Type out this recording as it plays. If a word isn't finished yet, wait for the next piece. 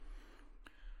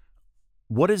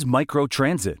What is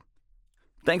microtransit?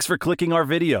 Thanks for clicking our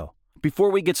video.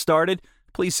 Before we get started,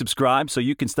 please subscribe so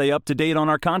you can stay up to date on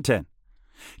our content.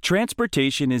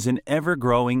 Transportation is an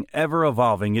ever-growing,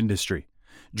 ever-evolving industry.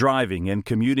 Driving and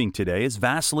commuting today is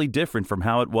vastly different from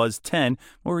how it was 10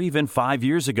 or even 5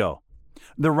 years ago.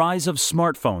 The rise of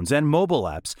smartphones and mobile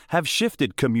apps have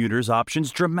shifted commuters'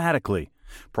 options dramatically.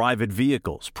 Private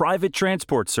vehicles, private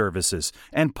transport services,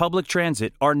 and public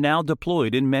transit are now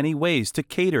deployed in many ways to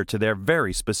cater to their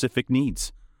very specific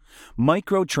needs.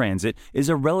 Microtransit is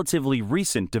a relatively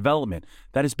recent development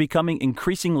that is becoming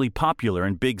increasingly popular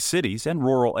in big cities and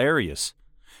rural areas.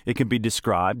 It can be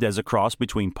described as a cross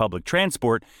between public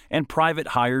transport and private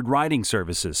hired riding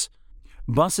services.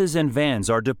 Buses and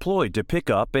vans are deployed to pick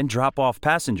up and drop off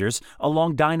passengers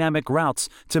along dynamic routes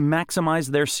to maximize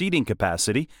their seating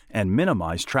capacity and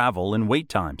minimize travel and wait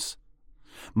times.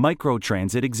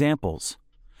 Microtransit examples.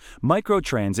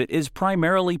 Microtransit is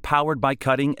primarily powered by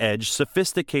cutting-edge,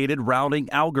 sophisticated routing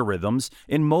algorithms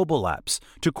in mobile apps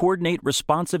to coordinate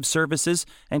responsive services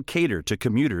and cater to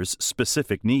commuters'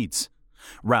 specific needs.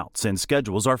 Routes and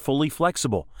schedules are fully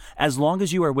flexible. As long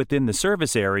as you are within the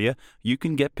service area, you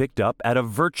can get picked up at a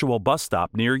virtual bus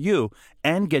stop near you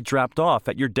and get dropped off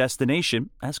at your destination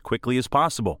as quickly as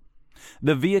possible.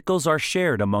 The vehicles are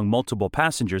shared among multiple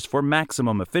passengers for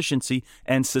maximum efficiency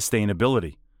and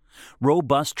sustainability.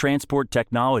 Robust transport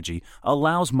technology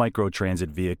allows microtransit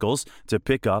vehicles to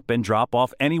pick up and drop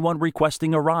off anyone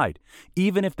requesting a ride,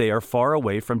 even if they are far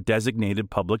away from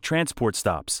designated public transport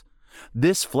stops.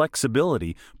 This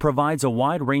flexibility provides a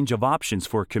wide range of options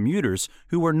for commuters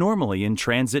who are normally in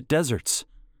transit deserts.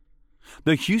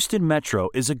 The Houston Metro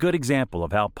is a good example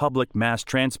of how public mass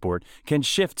transport can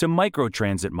shift to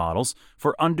microtransit models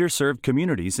for underserved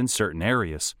communities in certain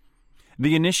areas.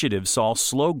 The initiative saw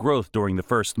slow growth during the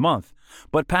first month,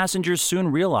 but passengers soon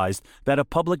realized that a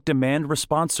public demand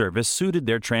response service suited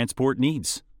their transport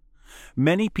needs.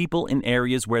 Many people in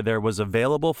areas where there was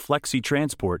available flexi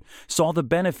transport saw the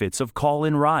benefits of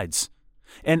call-in rides.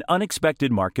 An unexpected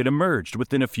market emerged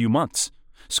within a few months.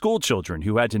 School children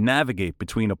who had to navigate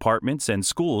between apartments and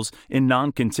schools in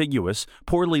non-contiguous,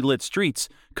 poorly lit streets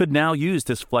could now use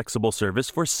this flexible service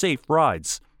for safe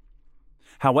rides.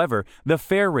 However, the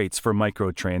fare rates for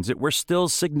microtransit were still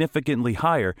significantly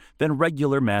higher than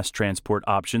regular mass transport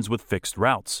options with fixed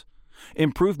routes.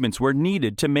 Improvements were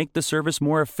needed to make the service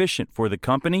more efficient for the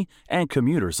company and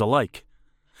commuters alike.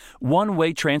 One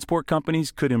way transport companies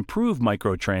could improve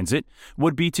microtransit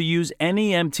would be to use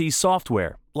NEMT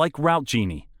software like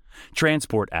RouteGenie.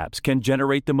 Transport apps can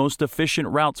generate the most efficient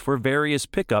routes for various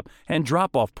pickup and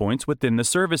drop-off points within the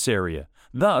service area,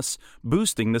 thus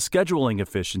boosting the scheduling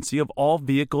efficiency of all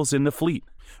vehicles in the fleet.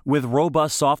 With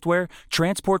robust software,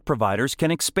 transport providers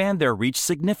can expand their reach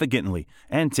significantly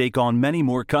and take on many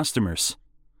more customers.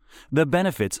 The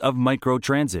benefits of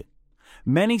microtransit.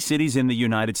 Many cities in the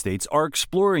United States are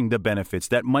exploring the benefits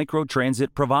that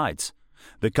microtransit provides.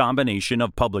 The combination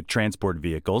of public transport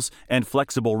vehicles and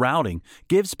flexible routing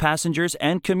gives passengers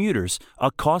and commuters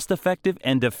a cost-effective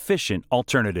and efficient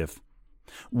alternative.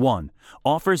 1.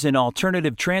 Offers an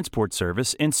alternative transport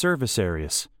service in service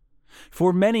areas.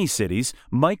 For many cities,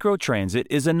 microtransit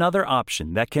is another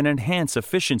option that can enhance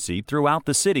efficiency throughout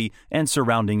the city and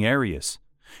surrounding areas.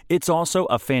 It's also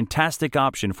a fantastic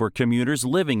option for commuters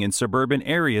living in suburban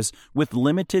areas with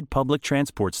limited public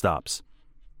transport stops.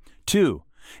 2.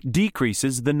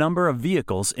 Decreases the number of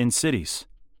vehicles in cities.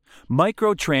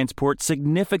 Microtransport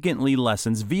significantly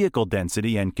lessens vehicle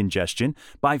density and congestion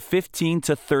by 15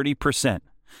 to 30%,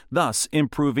 thus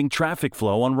improving traffic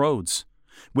flow on roads.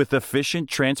 With efficient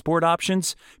transport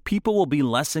options, people will be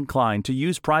less inclined to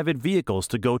use private vehicles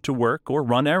to go to work or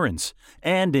run errands,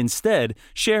 and instead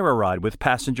share a ride with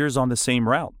passengers on the same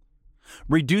route.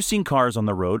 Reducing cars on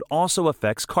the road also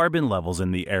affects carbon levels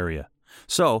in the area,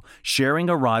 so sharing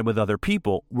a ride with other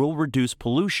people will reduce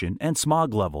pollution and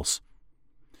smog levels.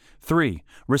 3.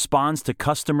 Responds to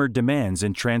customer demands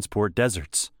in transport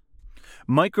deserts.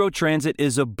 Microtransit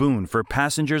is a boon for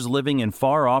passengers living in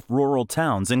far-off rural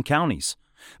towns and counties.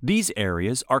 These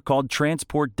areas are called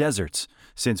transport deserts,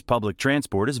 since public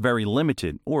transport is very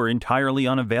limited or entirely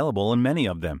unavailable in many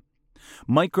of them.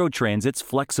 Microtransit's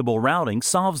flexible routing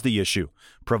solves the issue,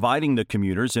 providing the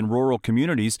commuters in rural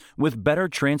communities with better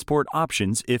transport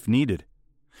options if needed.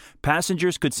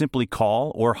 Passengers could simply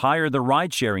call or hire the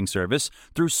ride-sharing service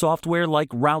through software like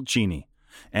RouteGenie.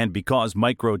 And because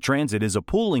microtransit is a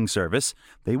pooling service,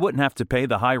 they wouldn't have to pay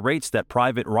the high rates that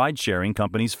private ride-sharing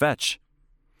companies fetch.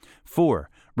 4.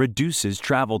 Reduces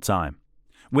travel time.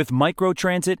 With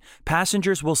microtransit,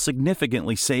 passengers will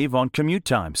significantly save on commute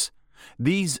times.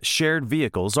 These shared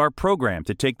vehicles are programmed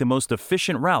to take the most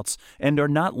efficient routes and are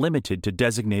not limited to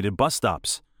designated bus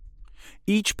stops.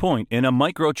 Each point in a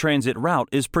microtransit route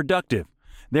is productive.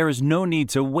 There is no need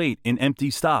to wait in empty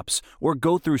stops or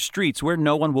go through streets where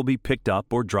no one will be picked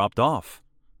up or dropped off.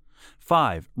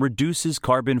 5. Reduces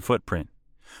carbon footprint.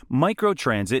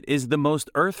 Microtransit is the most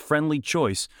earth-friendly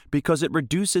choice because it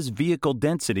reduces vehicle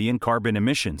density and carbon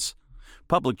emissions.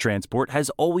 Public transport has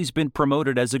always been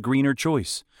promoted as a greener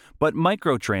choice, but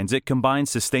microtransit combines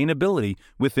sustainability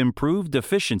with improved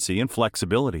efficiency and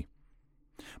flexibility.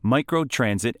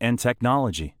 Microtransit and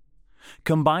technology.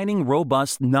 Combining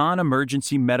robust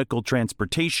non-emergency medical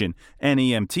transportation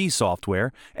 (NEMT)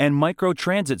 software and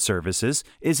microtransit services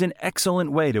is an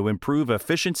excellent way to improve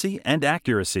efficiency and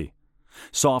accuracy.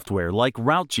 Software like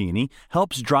Route Genie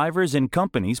helps drivers and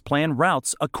companies plan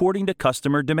routes according to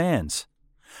customer demands.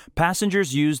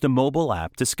 Passengers use the mobile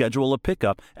app to schedule a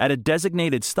pickup at a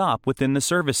designated stop within the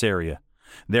service area.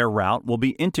 Their route will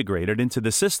be integrated into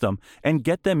the system and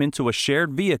get them into a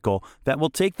shared vehicle that will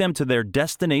take them to their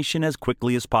destination as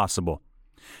quickly as possible.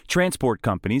 Transport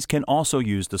companies can also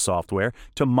use the software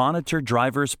to monitor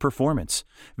drivers' performance,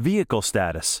 vehicle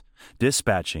status,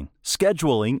 dispatching,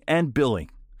 scheduling, and billing.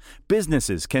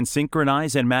 Businesses can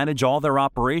synchronize and manage all their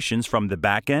operations from the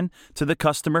back end to the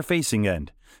customer-facing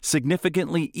end,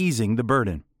 significantly easing the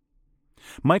burden.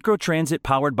 Microtransit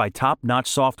powered by top-notch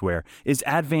software is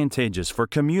advantageous for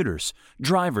commuters,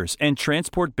 drivers, and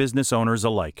transport business owners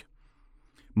alike.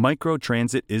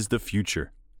 Microtransit is the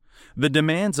future. The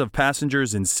demands of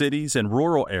passengers in cities and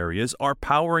rural areas are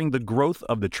powering the growth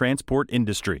of the transport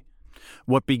industry.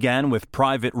 What began with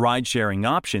private ride-sharing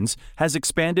options has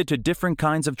expanded to different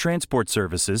kinds of transport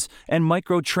services, and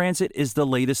microtransit is the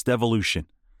latest evolution.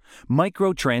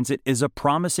 Microtransit is a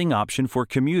promising option for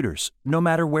commuters, no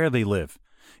matter where they live.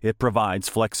 It provides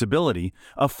flexibility,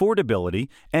 affordability,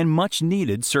 and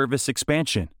much-needed service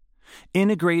expansion.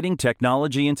 Integrating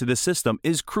technology into the system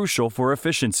is crucial for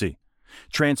efficiency.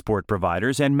 Transport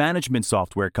providers and management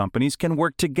software companies can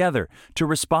work together to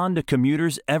respond to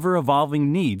commuters'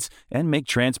 ever-evolving needs and make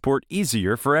transport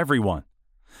easier for everyone.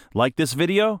 Like this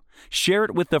video? Share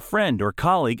it with a friend or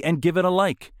colleague and give it a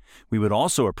like. We would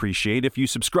also appreciate if you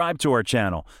subscribe to our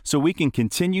channel so we can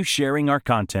continue sharing our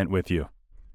content with you.